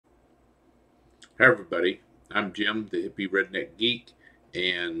Hi everybody, I'm Jim, the hippie redneck geek,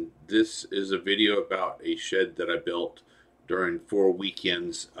 and this is a video about a shed that I built during 4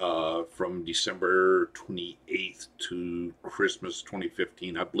 weekends from December 28th to Christmas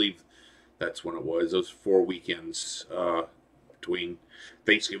 2015. I believe that's when it was, those 4 weekends between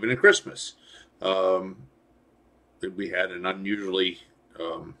Thanksgiving and Christmas. Um, we had an unusually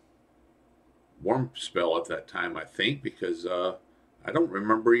um, warm spell at that time, I think, because I don't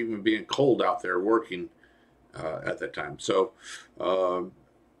remember even being cold out there working at that time. So we'll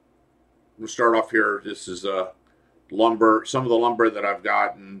start off here. This is lumber. Some of the lumber that I've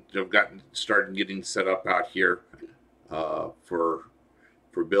gotten started getting set up out here for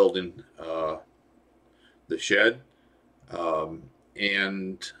building the shed.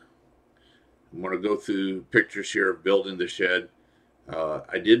 And I'm going to go through pictures here of building the shed.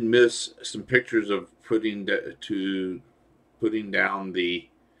 I did miss some pictures of putting down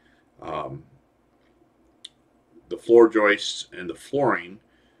um, the floor joists and the flooring.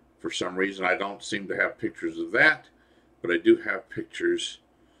 For some reason, I don't seem to have pictures of that, but I do have pictures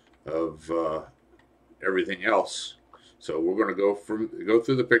of everything else. So we're going to go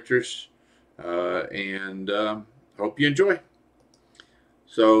through the pictures and hope you enjoy.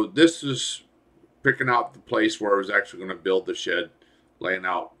 So this is picking out the place where I was actually going to build the shed, laying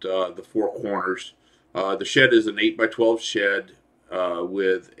out the four corners. The shed is an 8x12 shed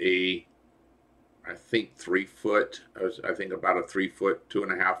with a, I think 3 foot, I think about a 3 foot,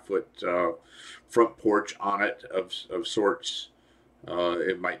 2.5 foot front porch on it of sorts.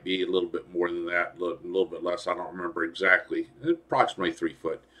 It might be a little bit more than that, a little bit less. I don't remember exactly. Approximately 3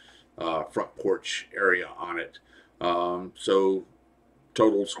 foot front porch area on it. So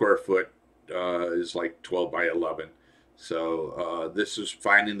total square foot is like 12 by 11. So this is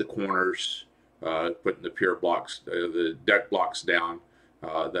finding the corners, putting the pier blocks, the deck blocks down.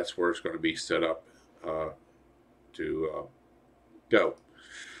 That's where it's going to be set up to go.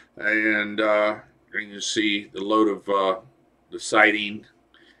 And you can see the load of the siding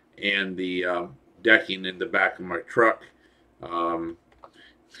and the decking in the back of my truck. Um,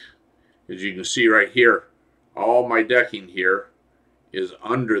 as you can see right here, all my decking here is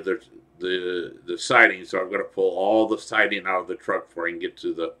under the siding, so I've got to pull all the siding out of the truck before I can get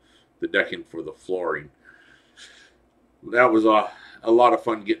to the decking for the flooring. That was a lot of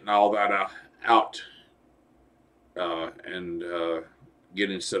fun getting all that out and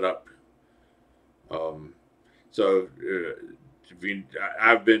getting set up. So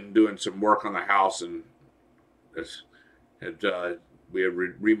I've been doing some work on the house, and we had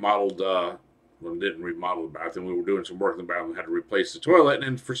remodeled. Well, didn't remodel the bathroom. We were doing some work in the bathroom. Had to replace the toilet,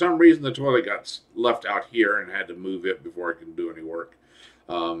 and for some reason, the toilet got left out here, and had to move it before I could do any work.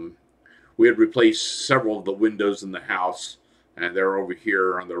 We had replaced several of the windows in the house, and they're over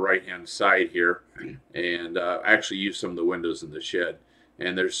here on the right-hand side here. And I actually used some of the windows in the shed.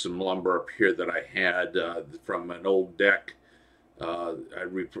 And there's some lumber up here that I had from an old deck. I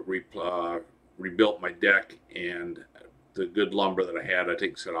rebuilt my deck, and the good lumber that I had, I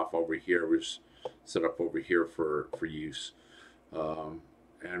think set off over here, was set up over here for use.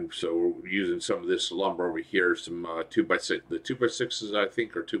 And so we're using some of this lumber over here, some 2x6, the 2x6s I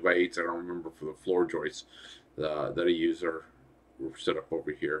think, or 2x8s, I don't remember, for the floor joists that I use are set up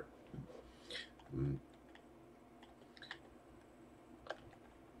over here.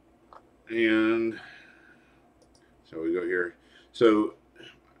 And so we go here. So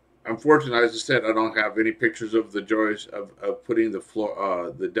unfortunately, as I said, I don't have any pictures of the joists of putting the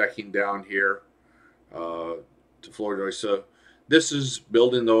floor, the decking down here to floor joists. So this is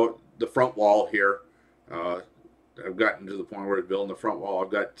building the front wall here. I've gotten to the point where it's building the front wall.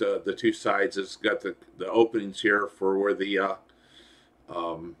 I've got the two sides. It's got the openings here for where the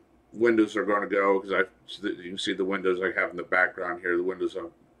windows are going to go, because you can see the windows I have in the background here. The windows,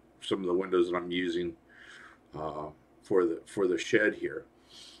 some of the windows that I'm using for the shed here.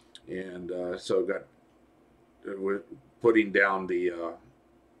 And so I've got we're putting down the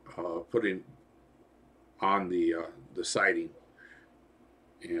putting on the siding,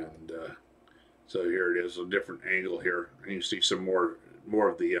 and so here it is, a different angle here, and you see some more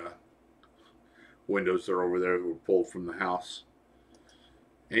of the windows that are over there that were pulled from the house.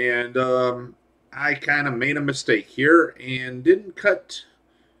 And I kind of made a mistake here and didn't cut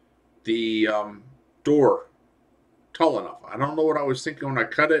the door tall enough. I don't know what I was thinking when I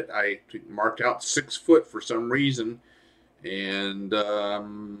cut it. I marked out 6 foot for some reason, and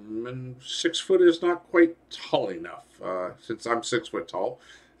 6 foot is not quite tall enough since I'm 6 foot tall.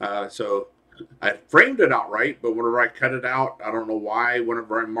 So I framed it out right, but whenever I cut it out, I don't know why,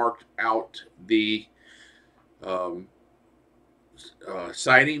 whenever I marked out the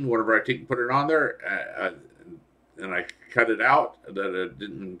siding whenever I take and put it on there, and I cut it out. That I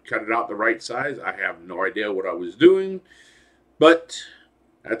didn't cut it out the right size. I have no idea what I was doing, but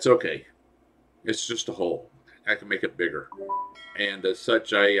that's okay. It's just a hole. I can make it bigger, and as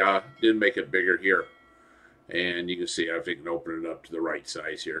such, I did make it bigger here. And you can see I can open it up to the right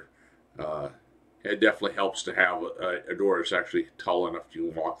size here. It definitely helps to have a door that's actually tall enough you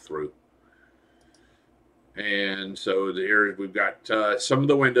can walk through. And so here we've got some of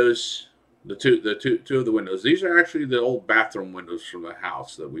the windows, two of the windows. These are actually the old bathroom windows from the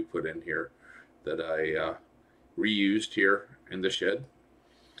house that we put in here, that I reused here in the shed.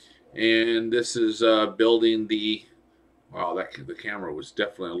 And this is building the, wow, the camera was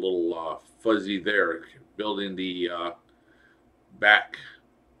definitely a little fuzzy there. Building the back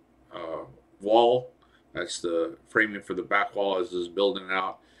wall. That's the framing for the back wall as is building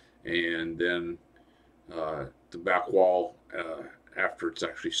out. And then the back wall after it's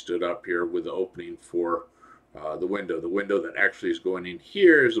actually stood up here with the opening for the window. The window that actually is going in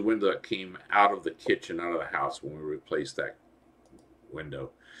here is the window that came out of the kitchen, out of the house when we replaced that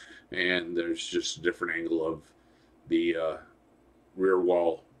window. And there's just a different angle of the rear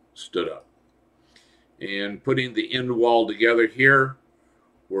wall stood up. And putting the end wall together here,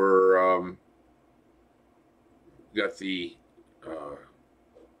 we're got the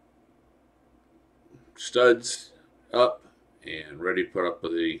studs up and ready to put up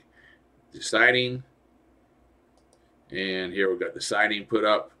the siding. And here we've got the siding put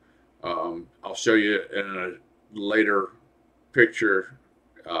up. I'll show you in a later picture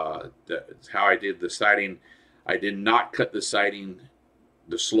that's how I did the siding. I did not cut the siding,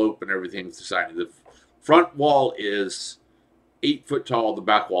 the slope and everything with the siding. The front wall is 8 foot tall, the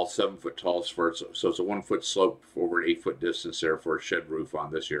back wall 7 foot tall, so it's a 1 foot slope over an 8 foot distance there for a shed roof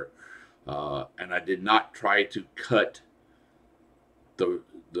on this year. And I did not try to cut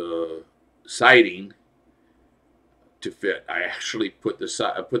the siding to fit. I actually put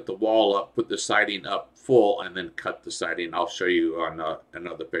the wall up, put the siding up full, and then cut the siding. I'll show you on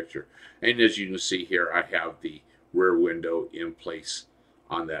another picture. And as you can see here, I have the rear window in place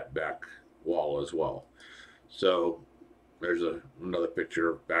on that back wall as well. So there's another picture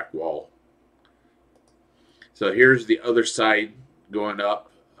of back wall. So here's the other side going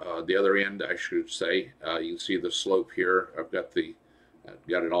up, the other end, I should say. You can see the slope here. I've got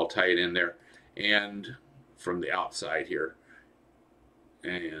it all tied in there, and from the outside here.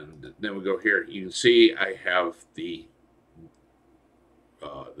 And then we go here. You can see I have the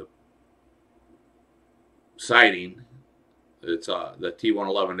siding. It's the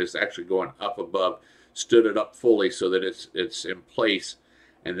T111 is actually going up above. Stood it up fully so that it's in place,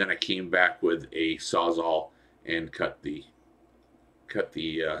 and then I came back with a Sawzall and cut the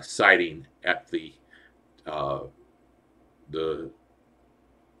siding at the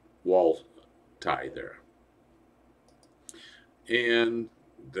wall tie there. And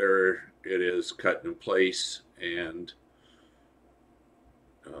there it is, cut in place, and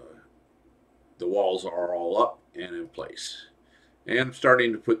the walls are all up and in place. And I'm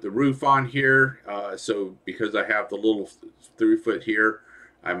starting to put the roof on here. So because I have the little 3 foot here,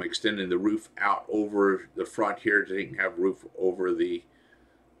 I'm extending the roof out over the front here so you can have roof over the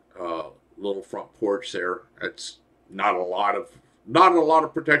little front porch there. That's not a lot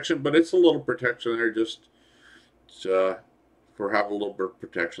of protection, but it's a little protection there, just for having a little bit of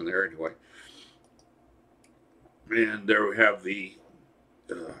protection there anyway. And there we have the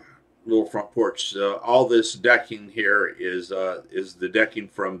little front porch. All this decking here is the decking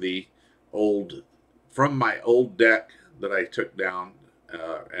from my old deck that I took down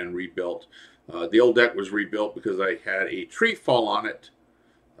and rebuilt. The old deck was rebuilt because I had a tree fall on it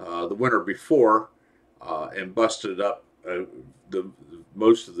the winter before and busted up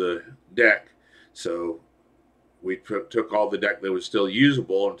most of the deck. So we took all the deck that was still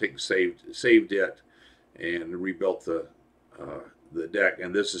usable and saved it and rebuilt the deck.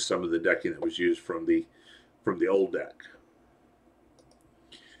 And this is some of the decking that was used from the old deck.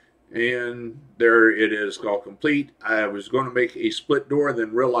 And there it is, all complete. I was going to make a split door,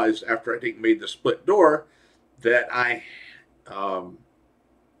 then realized after I made the split door that I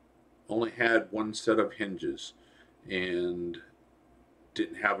only had one set of hinges and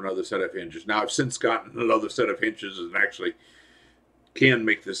didn't have another set of hinges. Now I've since gotten another set of hinges and actually can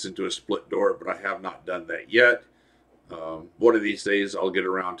make this into a split door, but I have not done that yet. One of these days I'll get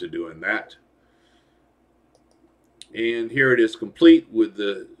around to doing that. And here it is complete with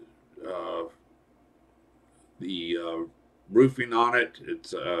the roofing on it.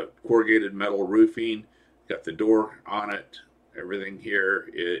 It's corrugated metal roofing. Got the door on it. Everything here,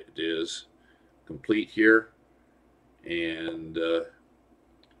 it is complete here. And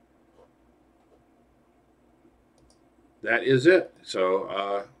that is it.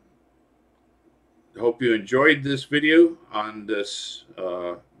 So hope you enjoyed this video on this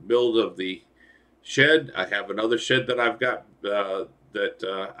build of the shed. I have another shed that I've got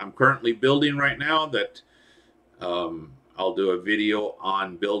that I'm currently building right now that I'll do a video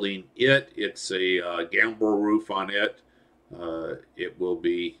on building it. It's a gambrel roof on it. It will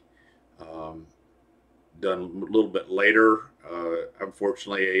be done a little bit later.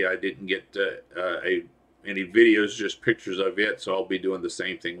 Unfortunately, I didn't get any videos, just pictures of it, so I'll be doing the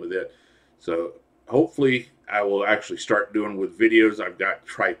same thing with it. So hopefully I will actually start doing with videos. I've got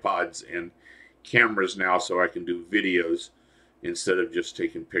tripods and cameras now, so I can do videos instead of just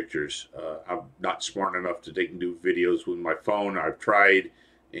taking pictures. I'm not smart enough to take and do videos with my phone. I've tried,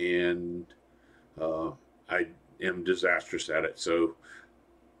 and I am disastrous at it. So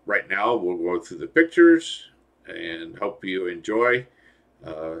right now we'll go through the pictures and hope you enjoy.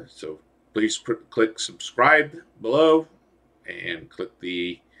 So please click subscribe below and click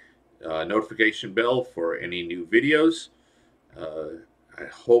the notification bell for any new videos.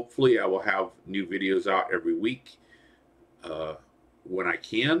 Hopefully I will have new videos out every week when I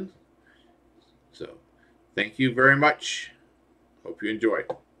can. So thank you very much. Hope you enjoy.